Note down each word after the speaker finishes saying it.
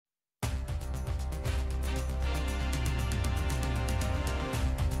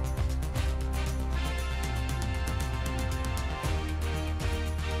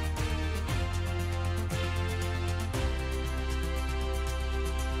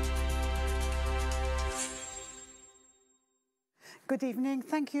Good evening.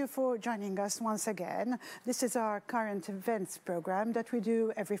 Thank you for joining us once again. This is our current events program that we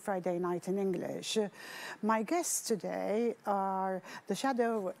do every Friday night in English. My guests today are the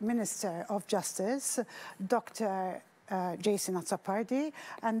Shadow Minister of Justice, Dr. Jason Azzopardi,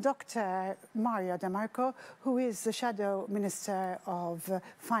 and Dr. Mario Demarco, who is the Shadow Minister of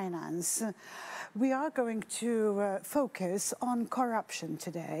Finance. We are going to focus on corruption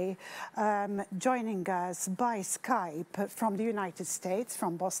today. Joining us by Skype from the United States,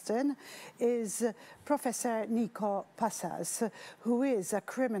 from Boston, is Professor Nikos Passas, who is a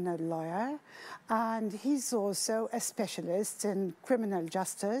criminal lawyer, and he's also a specialist in criminal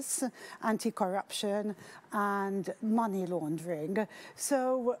justice, anti-corruption, and money laundering.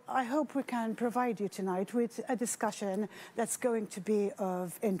 So I hope we can provide you tonight with a discussion that's going to be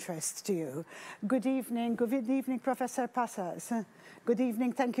of interest to you. Good evening, Professor Passas. Good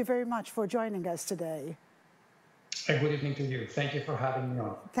evening, thank you very much for joining us today. Good evening to you. Thank you for having me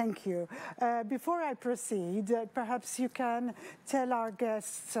on. Thank you. Before I proceed, perhaps you can tell our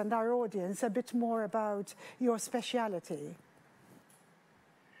guests and our audience a bit more about your speciality.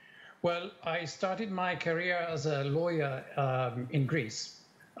 Well, I started my career as a lawyer in Greece.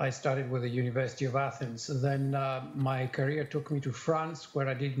 I started with the University of Athens. Then my career took me to France, where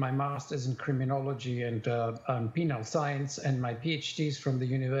I did my master's in criminology and penal science, and my PhDs from the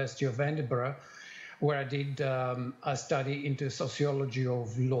University of Edinburgh, where I did a study into sociology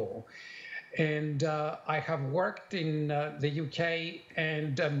of law. And I have worked in the UK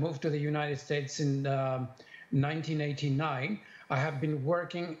and moved to the United States in 1989. I have been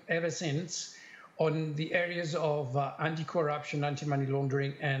working ever since on the areas of anti-corruption, anti-money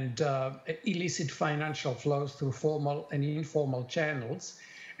laundering, and illicit financial flows through formal and informal channels.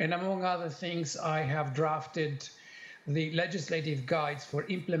 And among other things, I have drafted the legislative guides for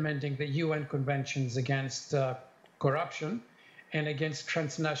implementing the UN conventions against corruption and against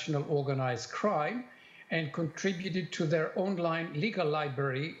transnational organized crime, and contributed to their online legal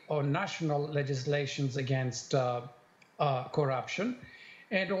library on national legislations against corruption.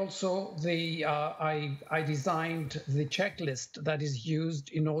 And also I designed the checklist that is used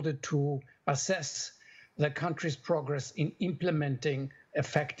in order to assess the country's progress in implementing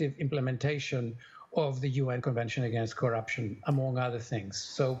effective implementation of the UN Convention Against Corruption, among other things.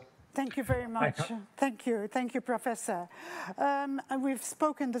 So thank you very much. Thank you, Professor. We've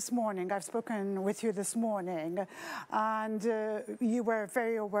spoken this morning, I've spoken with you this morning, and you were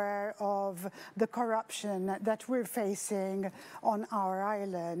very aware of the corruption that we're facing on our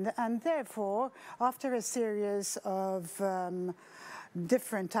island. And therefore, after a series of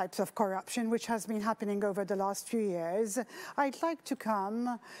different types of corruption, which has been happening over the last few years, I'd like to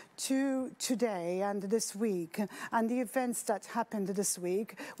come to today and this week and the events that happened this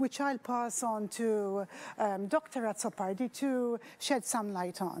week, which I'll pass on to Dr. Azzopardi to shed some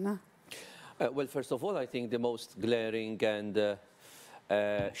light on. Well, first of all, I think the most glaring and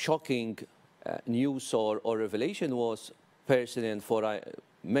shocking news or revelation was personally, and for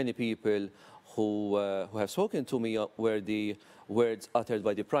many people who have spoken to me, were the words uttered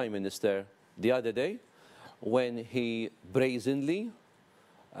by the Prime Minister the other day when he brazenly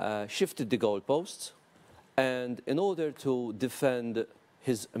shifted the goalposts, and in order to defend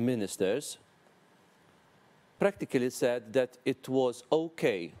his ministers, practically said that it was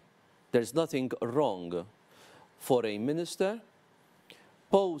okay, there's nothing wrong for a minister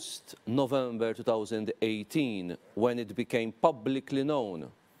post-November 2018, when it became publicly known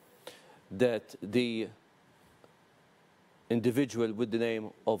that the individual with the name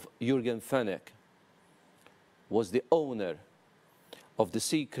of Jürgen Fenech was the owner of the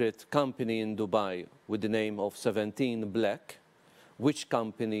secret company in Dubai with the name of 17 Black, which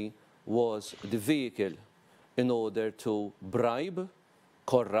company was the vehicle in order to bribe,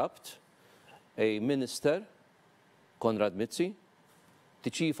 corrupt a minister, Konrad Mizzi, the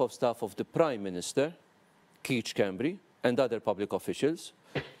chief of staff of the Prime Minister, Keith Cambry, and other public officials,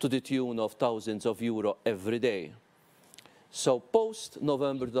 to the tune of thousands of euro every day. So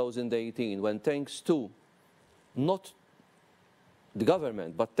post-November 2018, when thanks to not the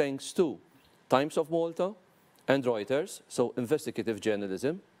government, but thanks to Times of Malta and Reuters, so investigative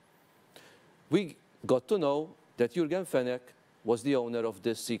journalism, we got to know that Jürgen Fenech was the owner of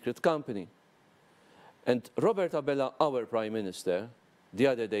this secret company. And Robert Abela, our Prime Minister, the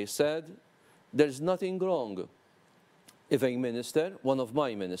other day said, there's nothing wrong if a minister, one of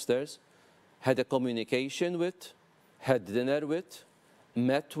my ministers, had a communication with, had dinner with,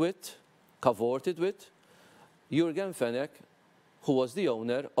 met with, cavorted with Jürgen Fenech, who was the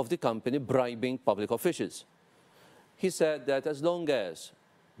owner of the company bribing public officials. He said that as long as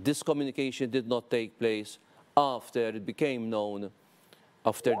this communication did not take place after it became known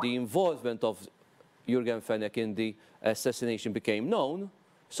after the involvement of Jürgen Fenech in the assassination became known,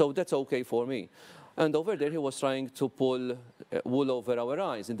 so that's okay for me. And over there, he was trying to pull wool over our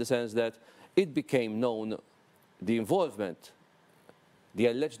eyes in the sense that it became known, the involvement, the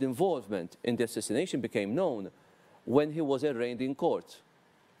alleged involvement in the assassination became known when he was arraigned in court,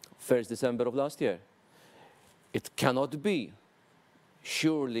 1st December of last year. It cannot be.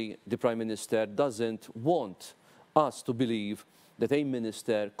 Surely the Prime Minister doesn't want us to believe that a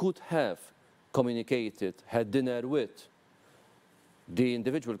minister could have communicated, had dinner with the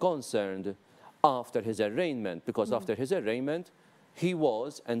individual concerned after his arraignment, because after his arraignment, he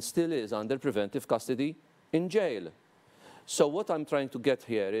was and still is under preventive custody in jail. So what I'm trying to get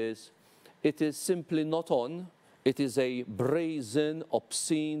here is, it is simply not on. It is a brazen,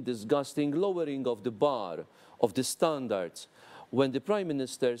 obscene, disgusting lowering of the bar, of the standards, when the Prime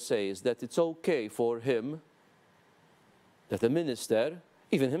Minister says that it's okay for him, that a minister,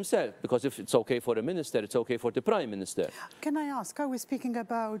 even himself, because if it's okay for a minister, it's okay for the Prime Minister. Can I ask, are we speaking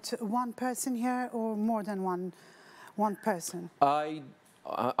about one person here or more than one person?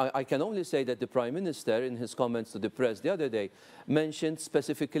 I can only say that the Prime Minister, in his comments to the press the other day, mentioned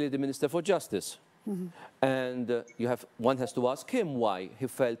specifically the Minister for Justice. And one has to ask him why he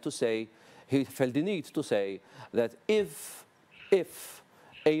felt the need to say that if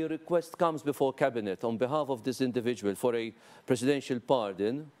a request comes before Cabinet on behalf of this individual for a presidential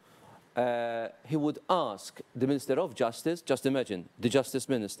pardon, he would ask the Minister of Justice, just imagine, the Justice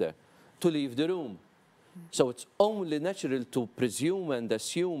Minister, to leave the room. So it's only natural to presume and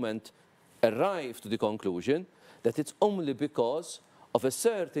assume and arrive to the conclusion that it's only because of a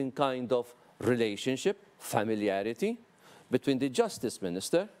certain kind of relationship, familiarity, between the Justice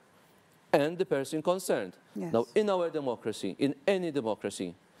Minister and the person concerned. Yes. Now, in our democracy, in any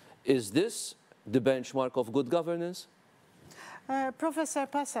democracy, is this the benchmark of good governance? Professor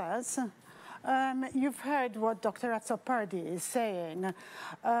Passas, you've heard what Dr. Azzopardi is saying.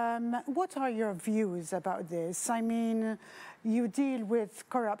 What are your views about this? I mean, you deal with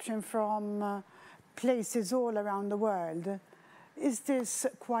corruption from places all around the world. Is this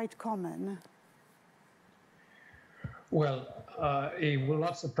quite common? Well, it will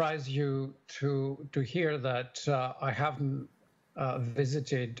not surprise you to hear that I haven't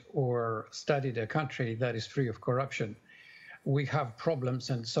visited or studied a country that is free of corruption. We have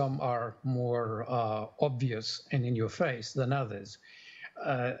problems, and some are more obvious and in your face than others.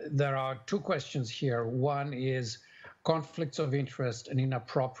 There are two questions here. One is conflicts of interest and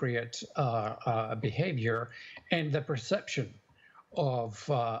inappropriate behavior, and the perception of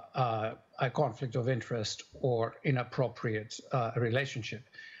a conflict of interest or inappropriate relationship.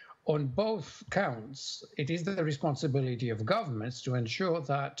 On both counts, it is the responsibility of governments to ensure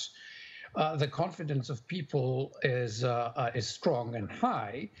that the confidence of people is strong and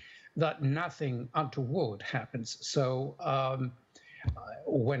high, that nothing untoward happens. So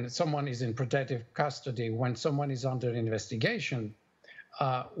when someone is in protective custody, when someone is under investigation,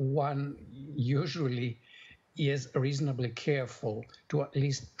 one usually is reasonably careful to at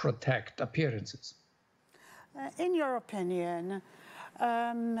least protect appearances. In your opinion,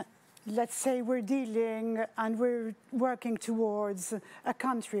 let's say we're dealing and we're working towards a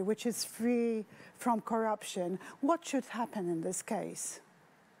country which is free from corruption. What should happen in this case?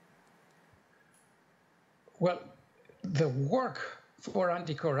 Well, the work for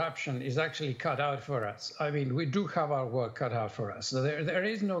anti-corruption is actually cut out for us. I mean, we do have our work cut out for us. So there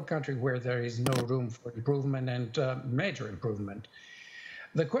is no country where there is no room for improvement and major improvement.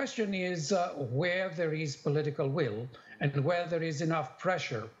 The question is where there is political will and where there is enough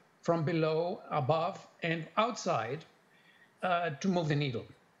pressure from below, above, and outside to move the needle,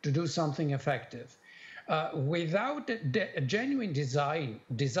 to do something effective. Without a genuine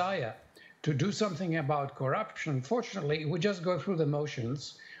desire to do something about corruption, unfortunately, we just go through the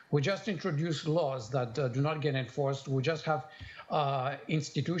motions. We just introduce laws that do not get enforced. We just have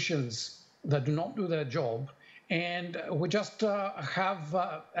institutions that do not do their job. And we just have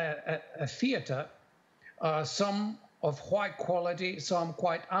a theater, some of high quality, some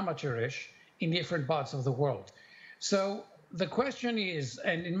quite amateurish in different parts of the world. So the question is,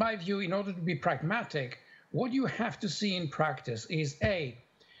 and in my view, in order to be pragmatic, what you have to see in practice is A,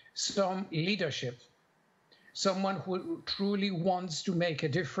 some leadership, someone who truly wants to make a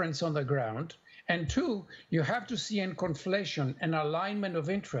difference on the ground. And two, you have to see in conflation an alignment of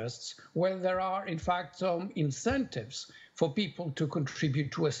interests where there are, in fact, some incentives for people to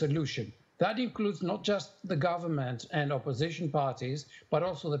contribute to a solution. That includes not just the government and opposition parties, but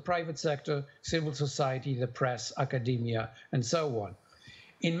also the private sector, civil society, the press, academia, and so on.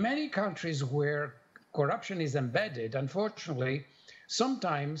 In many countries where corruption is embedded, unfortunately,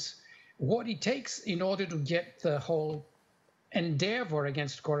 sometimes what it takes in order to get the whole endeavor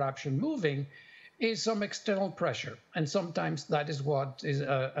against corruption moving is some external pressure, and sometimes that is what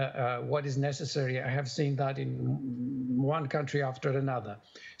is necessary. I have seen that in one country after another.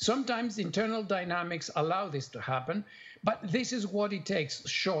 Sometimes internal dynamics allow this to happen, but this is what it takes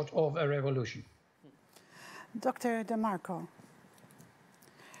short of a revolution. Dr. Demarco,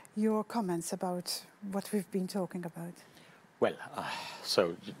 your comments about what we've been talking about. Well,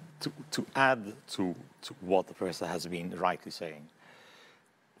 so to add to what the professor has been rightly saying,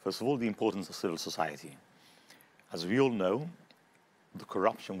 first of all, the importance of civil society. As we all know, the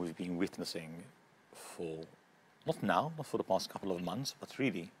corruption we've been witnessing for, not now, not for the past couple of months, but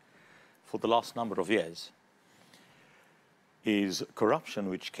really for the last number of years, is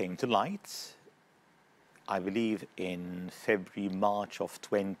corruption which came to light, I believe, in February, March of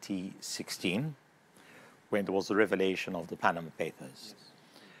 2016, when there was the revelation of the Panama Papers.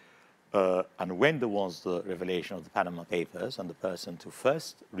 And when there was the revelation of the Panama Papers, and the person to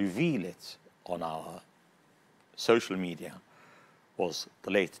first reveal it on our social media was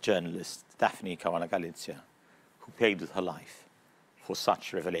the late journalist Daphne Caruana Galizia, who paid with her life for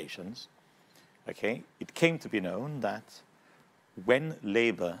such revelations, okay, it came to be known that when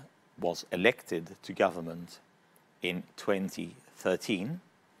Labour was elected to government in 2013,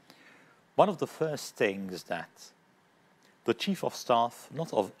 one of the first things that the chief of staff,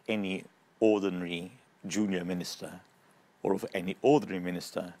 not of any ordinary junior minister or of any ordinary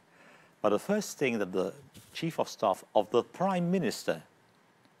minister, but the first thing that the chief of staff of the prime minister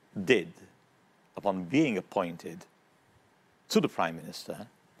did upon being appointed to the prime minister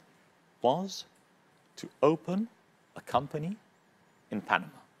was to open a company in Panama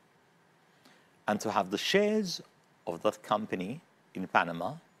and to have the shares of that company in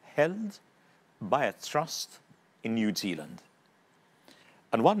Panama held by a trust in New Zealand.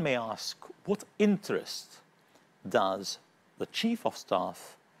 And one may ask, what interest does the chief of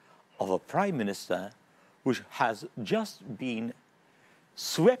staff of a prime minister who has just been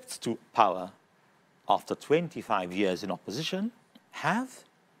swept to power after 25 years in opposition have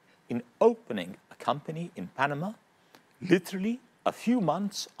in opening a company in Panama literally a few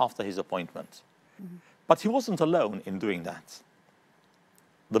months after his appointment? But he wasn't alone in doing that.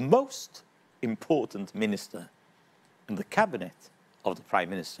 The most important minister in the cabinet of the prime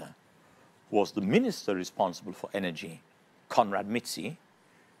minister was the minister responsible for energy, Konrad Mizzi,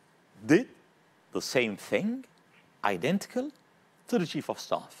 did the same thing, identical to the chief of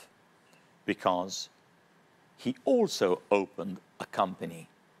staff, because he also opened a company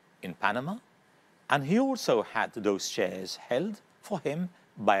in Panama, and he also had those shares held for him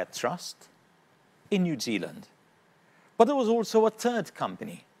by a trust in New Zealand. But there was also a third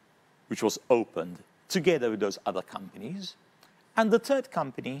company which was opened together with those other companies. And the third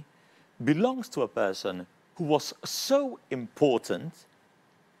company belongs to a person who was so important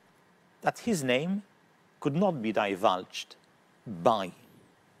that his name could not be divulged by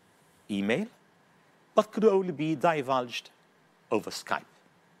email, but could only be divulged over Skype.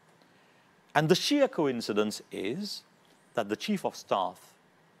 And the sheer coincidence is that the chief of staff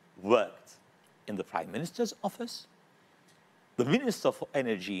worked in the prime minister's office. The minister for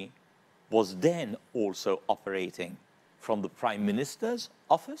energy was then also operating from the prime minister's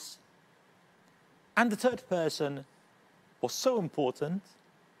office. And the third person was so important,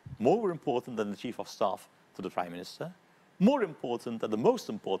 more important than the chief of staff to the prime minister, more important than the most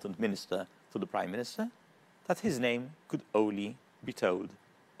important minister to the prime minister, that his name could only be told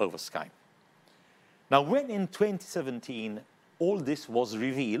over Skype. Now, when in 2017 all this was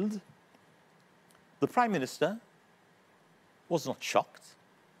revealed, the prime minister was not shocked,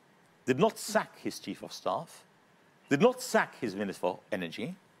 did not sack his chief of staff, did not sack his minister for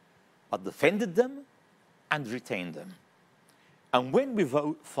energy, but defended them and retained them. And when we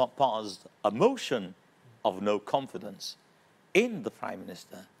passed a motion of no confidence in the prime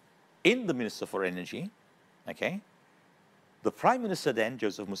minister, in the minister for energy, okay, the prime minister then,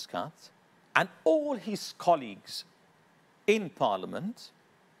 Joseph Muscat, and all his colleagues in parliament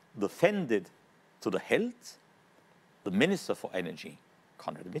defended to the hilt the minister for energy,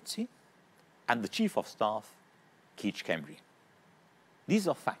 Konrad Mizzi, and the chief of staff, Keith Kembry. These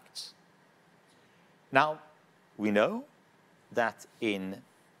are facts. Now, we know that in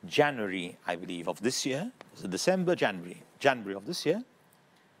January, I believe, of this year, it was December, January of this year,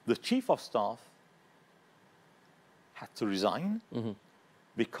 the chief of staff had to resign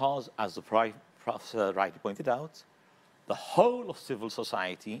because, as the professor rightly pointed out, the whole of civil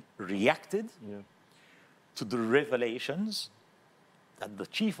society reacted to the revelations that the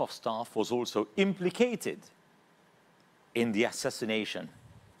chief of staff was also implicated in the assassination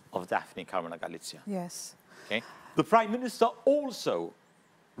of Daphne Caruana Galizia. Yes. Okay? The Prime Minister also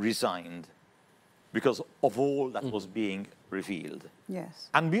resigned because of all that was being revealed. Yes.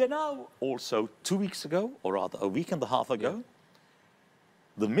 And we are now also 2 weeks ago, or rather a week and a half ago,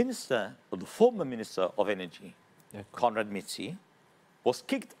 the minister, or the former Minister of Energy, Konrad Mizzi, was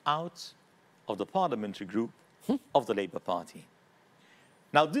kicked out of the parliamentary group of the Labour Party.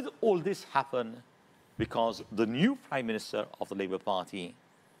 Now, did all this happen because the new Prime Minister of the Labour Party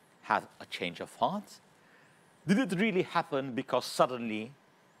had a change of heart? Did it really happen because suddenly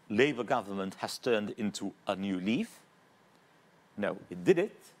Labour government has turned into a new leaf? No, it did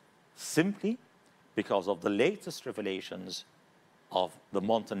it simply because of the latest revelations of the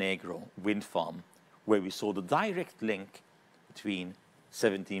Montenegro wind farm, where we saw the direct link between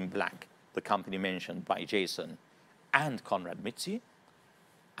 17 Black, the company mentioned by Jason, and Konrad Mizzi.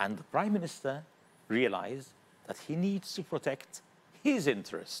 And the Prime Minister realized that he needs to protect his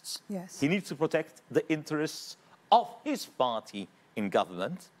interests. Yes. He needs to protect the interests of his party in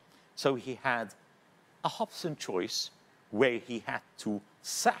government. So he had a Hobson choice where he had to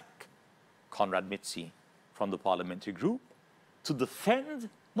sack Konrad Mizzi from the parliamentary group to defend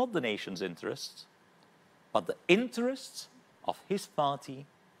not the nation's interests, but the interests of his party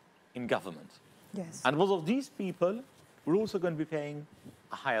in government. Yes. And most of these people were also going to be paying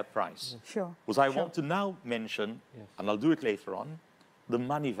a higher price. Sure. Because I want to now mention, and I'll do it later on, the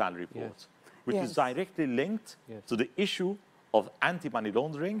Moneyval report, which is directly linked to the issue of anti-money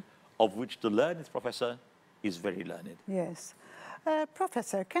laundering, of which the learned professor is very learned. Yes.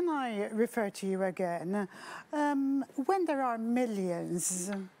 Professor, can I refer to you again? When there are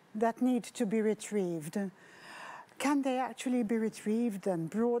millions that need to be retrieved, can they actually be retrieved and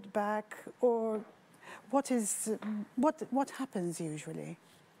brought back, or what happens usually?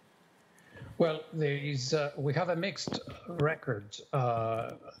 Well, we have a mixed record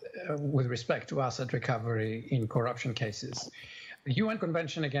with respect to asset recovery in corruption cases. The UN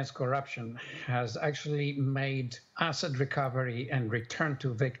Convention Against Corruption has actually made asset recovery and return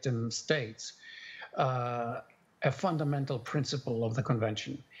to victim states a fundamental principle of the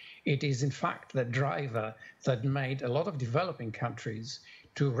convention. It is, in fact, the driver that made a lot of developing countries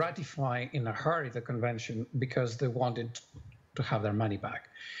to ratify in a hurry the convention because they wanted to have their money back.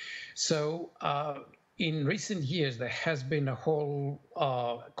 So in recent years, there has been a whole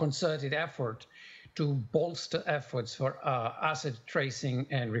concerted effort to bolster efforts for asset tracing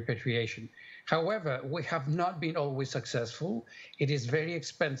and repatriation. However, we have not been always successful. It is very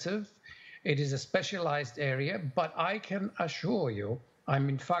expensive. It is a specialized area, but I can assure you, I'm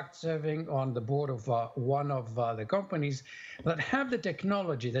in fact serving on the board of one of the companies that have the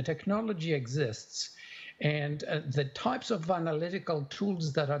technology. The technology exists, and the types of analytical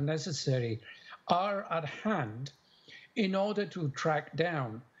tools that are necessary are at hand in order to track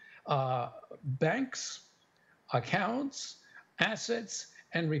down banks, accounts, assets,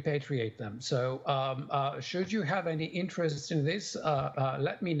 and repatriate them. So should you have any interest in this,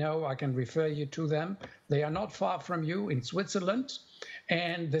 let me know. I can refer you to them. They are not far from you in Switzerland,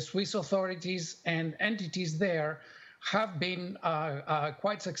 and the Swiss authorities and entities there have been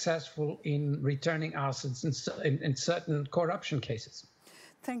quite successful in returning assets in certain corruption cases.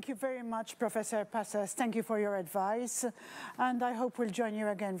 Thank you very much, Professor Passas. Thank you for your advice, and I hope we'll join you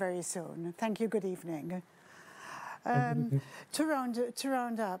again very soon. Thank you. Good evening. To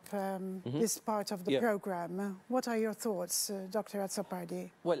round up this part of the program, what are your thoughts, Dr. Azzopardi?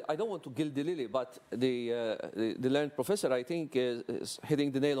 Well, I don't want to gild the lily, but the learned professor, I think, is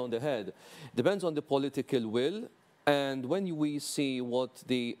hitting the nail on the head. Depends on the political will, and when we see what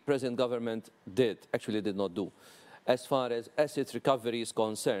the present government actually did not do, as far as asset recovery is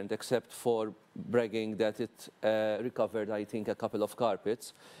concerned, except for bragging that it recovered, I think, a couple of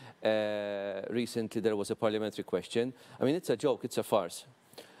carpets. Recently, there was a parliamentary question. I mean, it's a joke, it's a farce.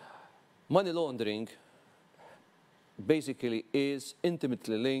 Money laundering basically is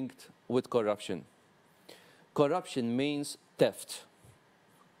intimately linked with corruption. Corruption means theft.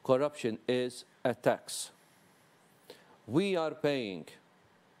 Corruption is a tax. We are paying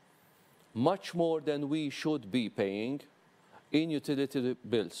much more than we should be paying in utility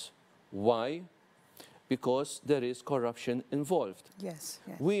bills. Why? Because there is corruption involved. Yes,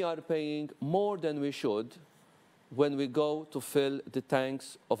 yes. We are paying more than we should when we go to fill the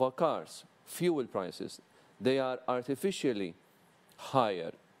tanks of our cars. Fuel prices, they are artificially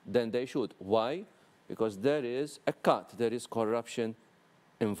higher than they should. Why? Because there is a cut, there is corruption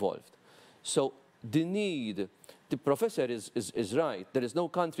involved. So the need, the professor is right. There is no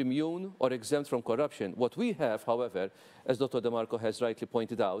country immune or exempt from corruption. What we have, however, as Dr. Demarco has rightly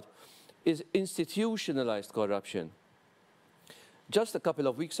pointed out, is institutionalized corruption. just a couple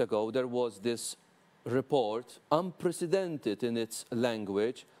of weeks ago, there was this report, unprecedented in its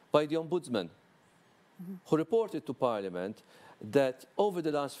language, by the Ombudsman, who reported to Parliament that over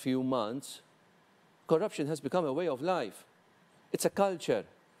the last few months, corruption has become a way of life. It's a culture.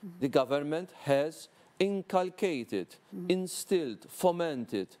 The government has inculcated, instilled,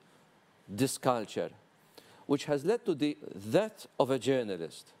 fomented this culture, which has led to the death of a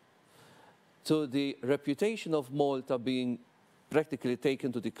journalist, to the reputation of Malta being practically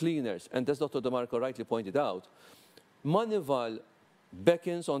taken to the cleaners. And as Dr. Demarco rightly pointed out, Manival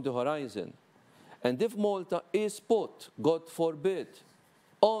beckons on the horizon. And if Malta is put, God forbid,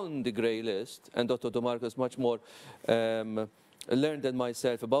 on the grey list, and Dr. Demarco is much more learned than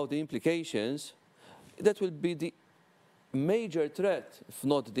myself about the implications, that will be the major threat, if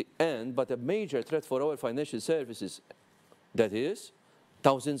not the end, but a major threat for our financial services. That is,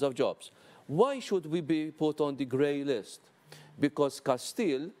 thousands of jobs. Why should we be put on the grey list? Because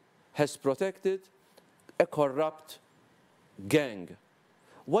Castile has protected a corrupt gang.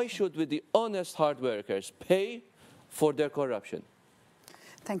 Why should we, the honest hard workers, pay for their corruption?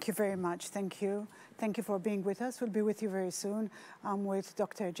 Thank you very much. Thank you. Thank you for being with us. We'll be with you very soon. I'm with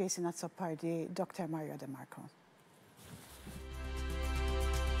Dr. Jason Azzopardi, Dr. Mario Demarco.